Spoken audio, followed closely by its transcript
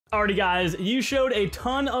Alrighty guys, you showed a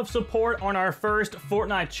ton of support on our first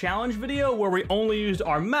Fortnite challenge video where we only used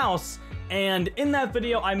our mouse, and in that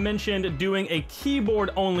video I mentioned doing a keyboard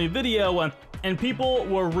only video and people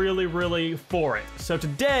were really for it. So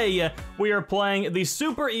today we are playing the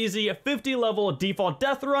super easy 50 level default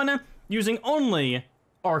death run using only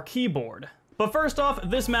our keyboard. But first off,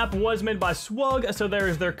 this map was made by Swug, so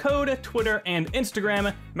there's their code, Twitter, and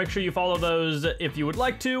Instagram. Make sure you follow those if you would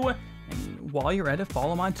like to. And while you're at it,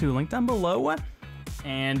 follow mine too, link down below.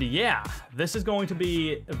 And yeah, this is going to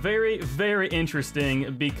be very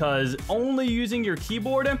interesting because only using your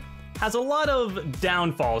keyboard has a lot of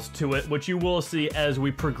downfalls to it, which you will see as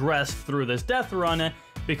we progress through this death run,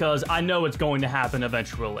 because I know it's going to happen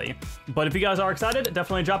eventually. But if you guys are excited,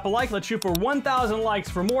 definitely drop a like. Let's shoot for 1,000 likes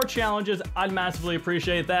for more challenges. I'd massively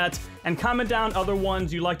appreciate that. And comment down other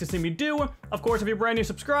ones you'd like to see me do. Of course, if you're brand new,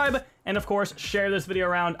 subscribe. And of course, share this video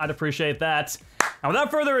around. I'd appreciate that. Now, without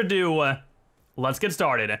further ado, let's get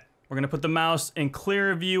started. We're gonna put the mouse in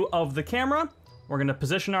clear view of the camera. We're gonna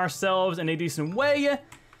position ourselves in a decent way.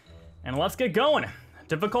 And let's get going.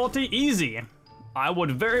 Difficulty, easy. I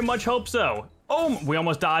would very much hope so. Oh, we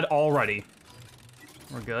almost died already.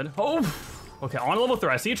 We're good. Oh, okay, on level 3.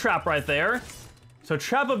 I see a trap right there. So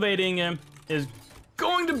trap evading is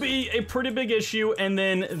going to be a pretty big issue, and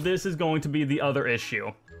then this is going to be the other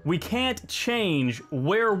issue. We can't change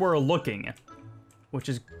where we're looking, which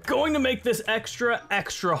is going to make this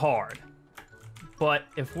extra hard. But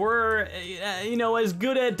if we're, you know, as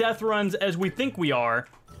good at death runs as we think we are,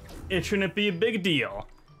 it shouldn't be a big deal.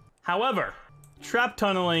 However, trap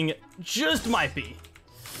tunneling just might be.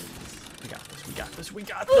 We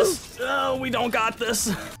got this. Oh, we don't got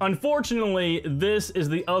this. Unfortunately, this is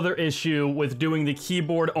the other issue with doing the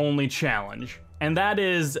keyboard only challenge. And that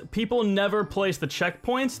is, people never place the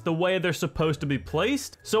checkpoints the way they're supposed to be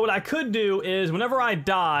placed. So what I could do is, whenever I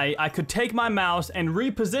die, I could take my mouse and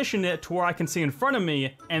reposition it to where I can see in front of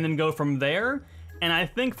me and then go from there. And I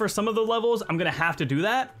think for some of the levels, I'm gonna have to do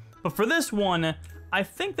that. But for this one, I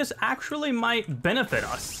think this actually might benefit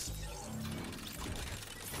us.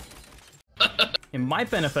 It might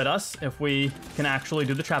benefit us if we can actually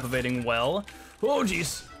do the trap evading well. Oh,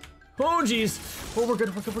 jeez. Oh, jeez. Oh, we're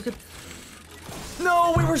good.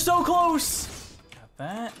 No, we were so close. Got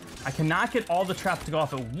that. I cannot get all the traps to go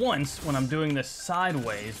off at once when I'm doing this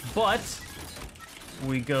sideways, but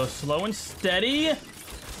we go slow and steady.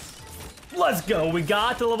 Let's go. We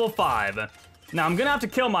got to level 5. Now, I'm gonna have to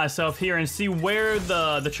kill myself here and see where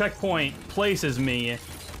the checkpoint places me.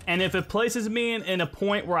 And if it places me in a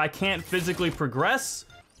point where I can't physically progress,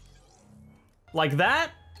 like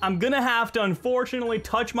that, I'm gonna have to unfortunately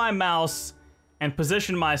touch my mouse and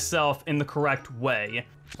position myself in the correct way.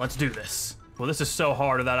 Let's do this. Well, this is so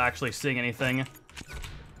hard without actually seeing anything.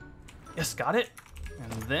 Yes, got it.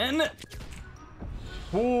 And then,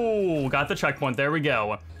 ooh, got the checkpoint, there we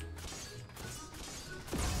go.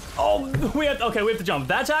 Oh, we have to jump.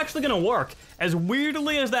 That's actually gonna work. As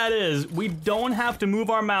weirdly as that is, we don't have to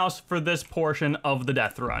move our mouse for this portion of the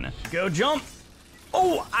death run. Go jump.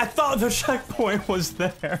 Oh, I thought the checkpoint was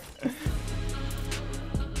there.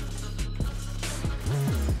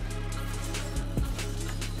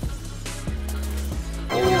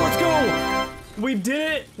 Oh, let's go. We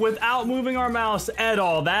did it without moving our mouse at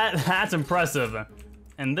all. That's impressive.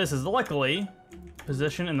 And this is luckily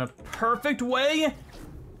positioned in the perfect way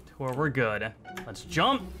where we're good. Let's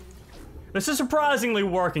jump. This is surprisingly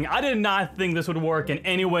working. I did not think this would work in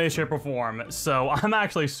any way, shape, or form. So I'm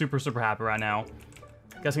actually super happy right now.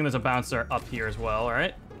 Guessing there's a bouncer up here as well, all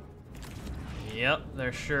right? Yep,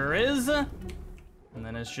 there sure is. And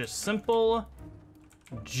then it's just simple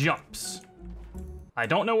jumps. I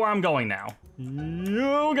don't know where I'm going now.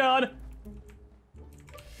 Oh God.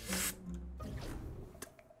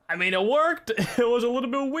 I mean, it worked. It was a little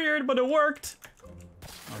bit weird, but it worked.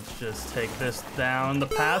 Let's just take this down the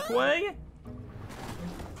pathway.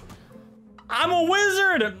 I'm a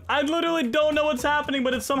wizard! I literally don't know what's happening,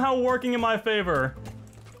 but it's somehow working in my favor.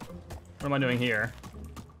 What am I doing here?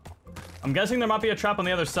 I'm guessing there might be a trap on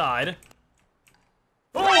the other side.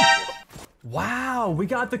 Oh! Wow, we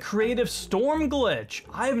got the creative storm glitch.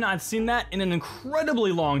 I have not seen that in an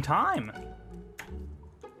incredibly long time.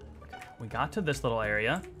 We got to this little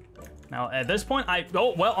area. Now, at this point,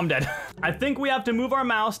 oh, well, I'm dead. I think we have to move our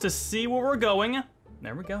mouse to see where we're going.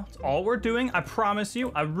 There we go. That's all we're doing. I promise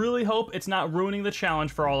you. I really hope it's not ruining the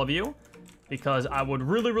challenge for all of you, because I would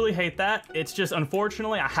really hate that. It's just,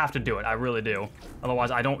 unfortunately, I have to do it. I really do.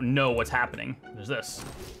 Otherwise, I don't know what's happening. There's this.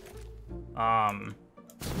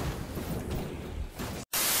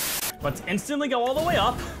 Let's instantly go all the way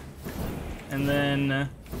up. And then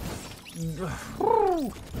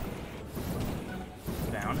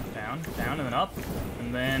Down, down, down, and then up.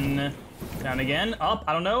 And then down again, up,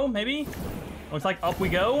 I don't know, maybe? Looks like up we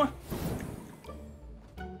go.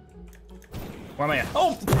 Where am I at?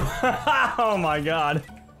 Oh! Oh my god.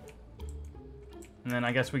 And then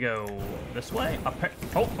I guess we go this way. Up.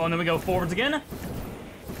 Oh, and then we go forwards again.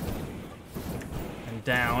 And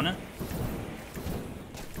down.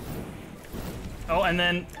 Oh, and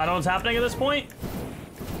then I don't know what's happening at this point.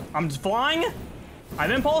 I'm just flying. I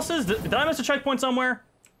have impulses. Did I miss a checkpoint somewhere?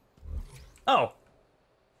 Oh.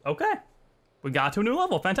 Okay. We got to a new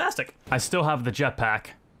level. Fantastic. I still have the jetpack.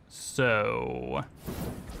 So...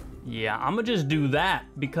 yeah, I'm gonna just do that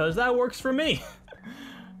because that works for me.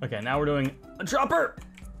 Okay, now we're doing a dropper.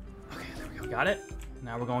 Okay, there we go. Got it.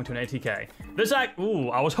 Now we're going to an ATK. This act... ooh,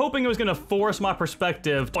 I was hoping it was gonna force my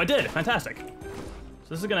perspective. Oh, I did. Fantastic. So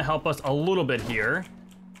this is gonna help us a little bit here.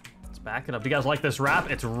 Let's back it up. Do you guys like this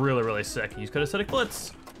wrap? It's really, really sick. Use code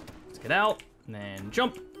ACIDICBLITZZ. Let's get out and then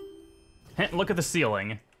jump. Look at the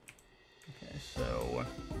ceiling. Okay, so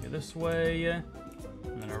go this way and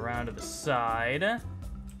then around to the side.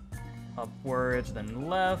 Upwards, then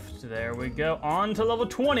left. There we go. On to level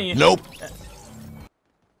 20. Nope.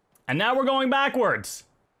 And now we're going backwards.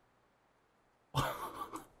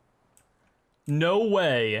 No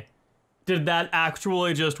way did that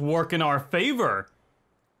actually just work in our favor.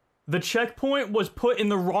 The checkpoint was put in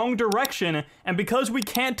the wrong direction, and because we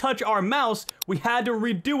can't touch our mouse, we had to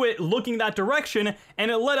redo it looking that direction,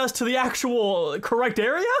 and it led us to the actual correct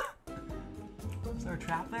area? Is there a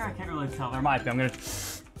trap there? I can't really tell. There might be. I'm gonna...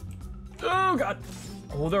 oh, God.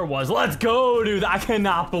 Oh, there was. Let's go, dude. I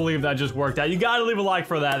cannot believe that just worked out. You gotta leave a like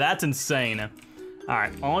for that. That's insane. All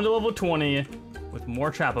right, on to level 20 with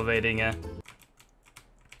more trap evading.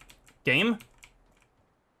 Game?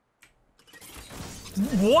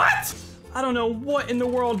 What? I don't know what in the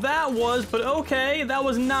world that was, but okay. That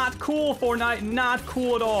was not cool, Fortnite. Not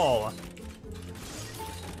cool at all.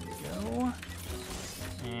 Go.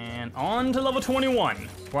 And on to level 21,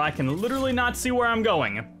 where I can literally not see where I'm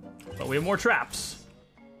going. But we have more traps.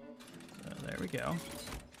 So there we go.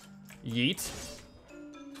 Yeet.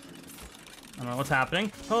 I don't know what's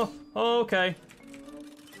happening. Oh, okay.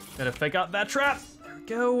 Gotta fake out that trap. There we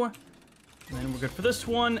go. And then we're good for this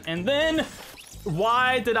one. And then,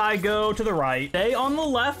 why did I go to the right? Stay on the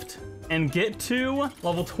left and get to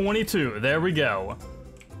level 22. There we go.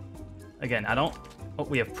 Again, I don't... oh,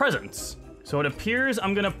 we have presents. So it appears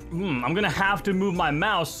I'm gonna have to move my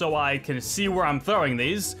mouse so I can see where I'm throwing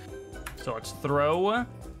these. So let's throw a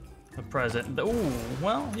present. Ooh,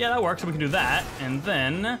 well, yeah, that works. So we can do that, and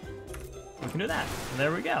then we can do that.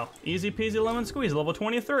 There we go. Easy peasy lemon squeeze, level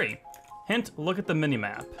 23. Hint, look at the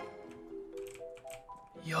mini-map.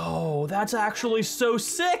 Yo, that's actually so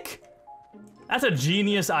sick. That's a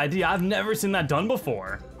genius idea. I've never seen that done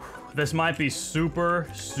before. This might be super,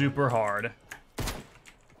 super hard.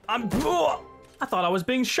 I thought I was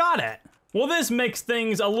being shot at. Well, this makes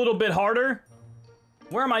things a little bit harder.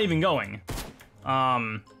 Where am I even going?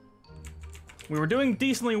 We were doing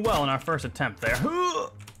decently well in our first attempt there. Okay,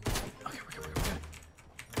 we're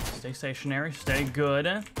good. Stay stationary, stay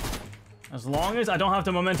good. As long as I don't have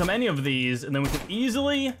to momentum any of these, and then we can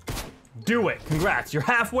easily do it. Congrats, you're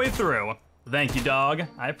halfway through. Thank you, dog.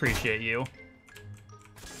 I appreciate you.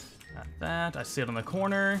 Got that, I see it on the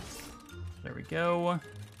corner. There we go.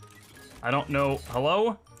 I don't know,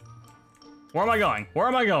 hello? Where am I going? Where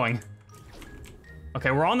am I going?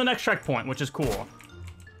 Okay, we're on the next checkpoint, which is cool.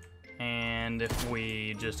 And if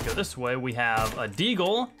we just go this way, we have a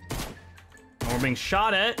deagle. And we're being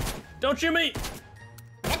shot at. Don't shoot me!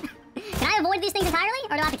 Can I avoid these things entirely,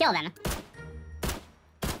 or do I have to kill them?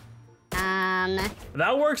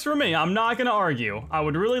 That works for me. I'm not gonna argue. I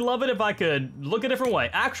would really love it if I could look a different way.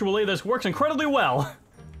 Actually, this works incredibly well.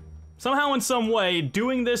 Somehow, in some way,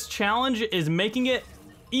 doing this challenge is making it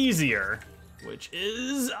easier, which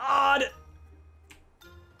is odd.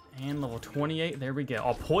 And level 28, there we go.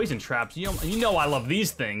 Oh, poison traps. You know I love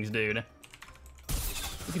these things, dude.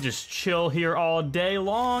 We could just chill here all day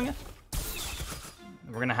long.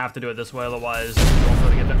 We're gonna have to do it this way, otherwise we won't be able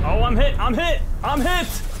to get there. Oh, I'm hit! I'm hit! I'm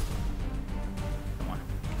hit! Come on.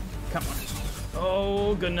 Come on.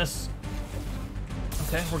 Oh, goodness.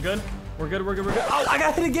 Okay, we're good. We're good, we're good, we're good. Oh, I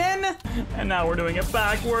got hit again! And now we're doing it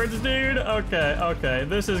backwards, dude. Okay, okay.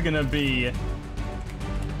 This is gonna be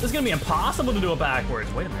impossible to do it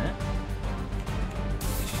backwards. Wait a minute.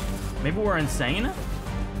 Maybe we're insane?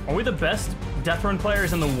 Are we the best Deathrun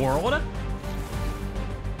players in the world?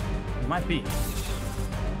 We might be.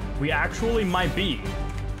 We actually might be.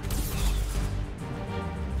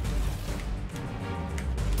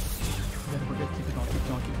 We're good, keep it going, keep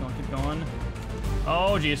going, keep going, keep going.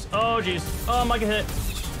 Oh, jeez. Oh, jeez. Oh, I might get hit.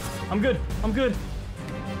 I'm good. I'm good.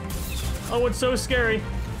 Oh, it's so scary.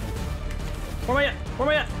 Where am I at? Where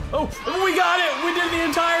am I at? Oh, we got it! We did the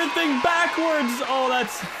entire thing backwards! Oh,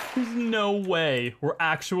 there's no way we're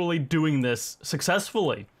actually doing this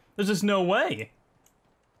successfully. There's just no way.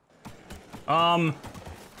 So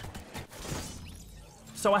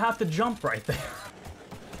I have to jump right there.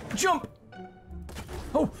 Jump!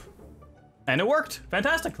 Oh! And it worked.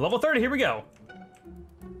 Fantastic. Level 30, here we go.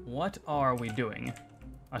 What are we doing?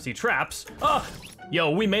 I see traps. Oh!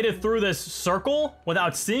 Yo, we made it through this circle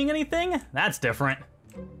without seeing anything? That's different.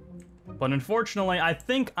 But unfortunately, I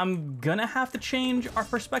think I'm gonna have to change our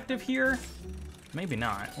perspective here. Maybe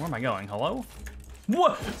not. Where am I going? Hello?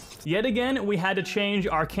 What? Yet again, we had to change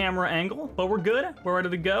our camera angle, but we're good. We're ready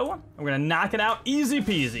to go. We're gonna knock it out easy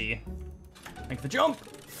peasy. Make the jump.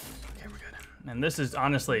 Okay, we're good. And this is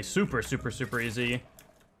honestly super, super, super easy.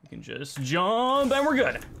 You can just jump and we're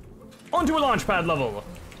good. Onto a launch pad level.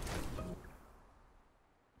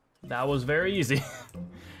 That was very easy.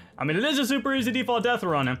 I mean, it is a super easy default death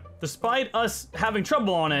run. Despite us having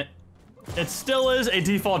trouble on it, it still is a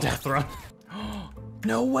default death run.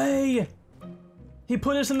 No way! He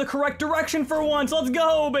put us in the correct direction for once. Let's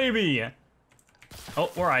go, baby!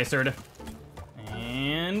 Oh, we're icered.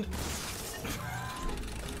 And...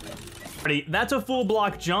 That's a full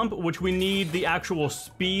block jump, which we need the actual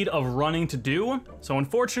speed of running to do. So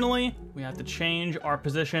unfortunately, we have to change our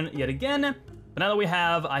position yet again. But now that we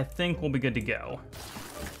have, I think we'll be good to go.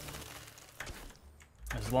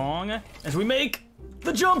 As long as we make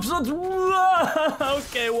the jumps.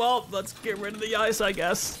 Okay, well, let's get rid of the ice, I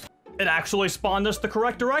guess. It actually spawned us the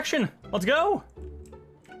correct direction. Let's go.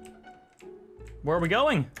 Where are we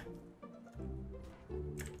going?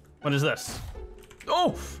 What is this?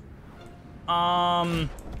 Oh! Oh,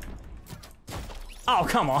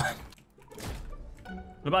 come on.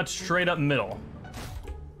 What about straight up middle?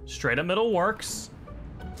 Straight up middle works.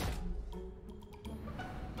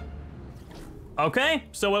 Okay,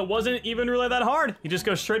 so it wasn't even really that hard. You just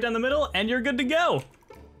go straight down the middle and you're good to go.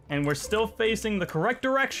 And we're still facing the correct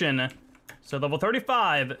direction. So level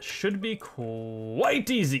 35 should be quite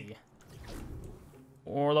easy.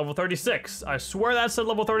 Or level 36. I swear that said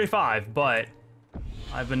level 35, but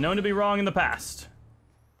I've been known to be wrong in the past.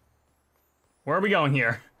 Where are we going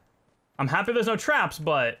here? I'm happy there's no traps,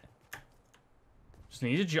 but just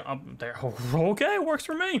need to jump there. Okay, works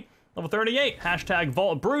for me. Level 38, hashtag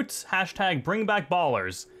Vault Brutes, hashtag Bring Back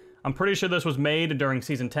Ballers. I'm pretty sure this was made during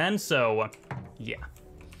Season 10, so yeah.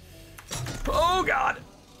 Oh, God.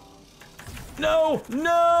 No,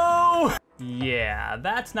 no. Yeah,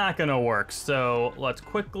 that's not gonna work. So let's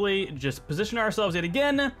quickly just position ourselves yet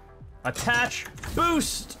again. Attach,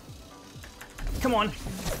 boost. Come on.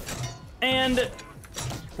 And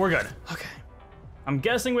we're good. Okay. I'm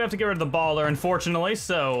guessing we have to get rid of the baller, unfortunately,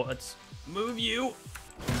 so let's move you.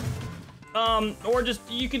 Or just,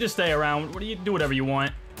 you can just stay around. Do whatever you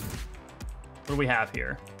want. What do we have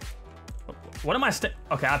here? What am I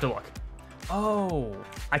okay, I have to look. Oh,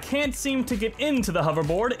 I can't seem to get into the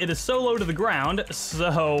hoverboard. It is so low to the ground,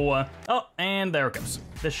 so, oh, and there it goes.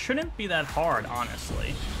 This shouldn't be that hard,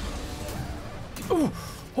 honestly. Ooh.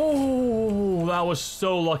 Oh, that was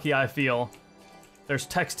so lucky, I feel. There's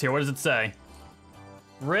text here, what does it say?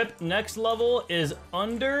 RIP, next level is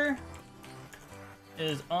under,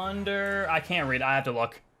 I can't read, I have to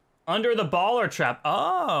look. Under the baller trap.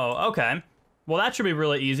 Oh, okay. Well, that should be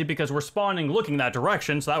really easy because we're spawning looking that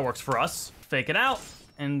direction, so that works for us. Fake it out,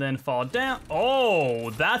 and then fall down.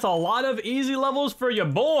 Oh, that's a lot of easy levels for your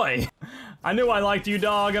boy. I knew I liked you,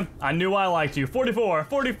 dog. I knew I liked you. 44,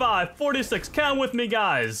 45, 46, count with me,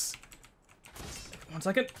 guys. 1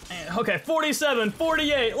 second. Okay, 47,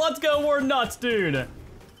 48, let's go, we're nuts, dude.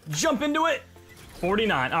 Jump into it.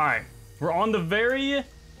 49, all right. We're on the very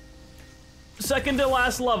second to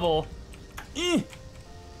last level. And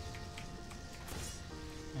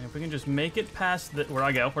if we can just make it past the, where do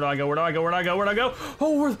I go? Where do I go? Where do I go? Where do I go? Where do I go?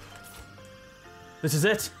 Oh, this is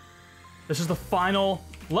it. This is the final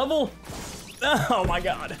level. Oh my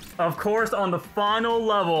God. Of course, on the final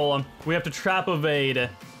level, we have to trap evade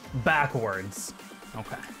backwards.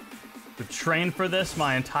 Okay. We've trained for this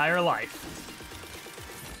my entire life.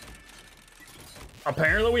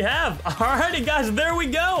 Apparently we have. Alrighty, guys, there we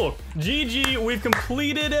go. GG, we've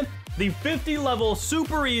completed the 50 level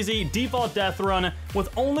super easy default death run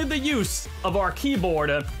with only the use of our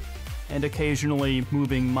keyboard and occasionally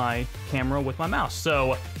moving my camera with my mouse.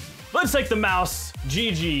 So let's take the mouse.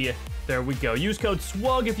 GG. There we go. Use code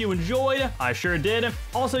SWUG if you enjoyed. I sure did.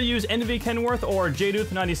 Also use NV Kenworth or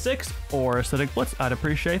JDuth96 or ACIDICBLITZZ. I'd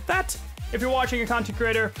appreciate that. If you're watching a content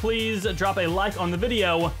creator, please drop a like on the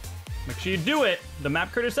video. Make sure you do it, the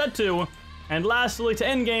map creator said to. And lastly, to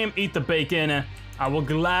end game, eat the bacon. I will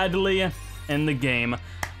gladly end the game.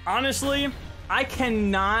 Honestly, I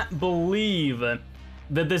cannot believe that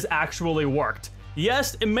this actually worked.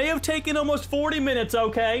 Yes, it may have taken almost 40 minutes,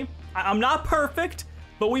 okay? I'm not perfect,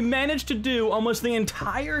 but we managed to do almost the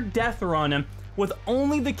entire death run with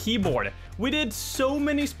only the keyboard. We did so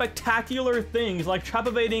many spectacular things, like trap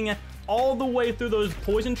evading all the way through those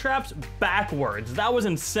poison traps backwards. That was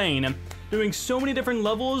insane. Doing so many different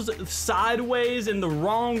levels sideways, in the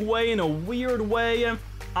wrong way, in a weird way.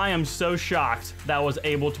 I am so shocked that was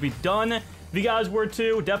able to be done. If you guys were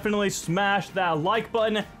too, definitely smash that like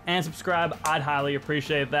button and subscribe. I'd highly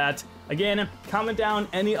appreciate that. Again, comment down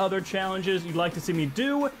any other challenges you'd like to see me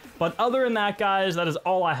do. But other than that, guys, that is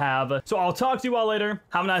all I have. So I'll talk to you all later.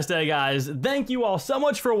 Have a nice day, guys. Thank you all so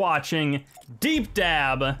much for watching. Deep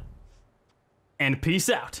dab, and peace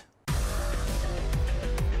out.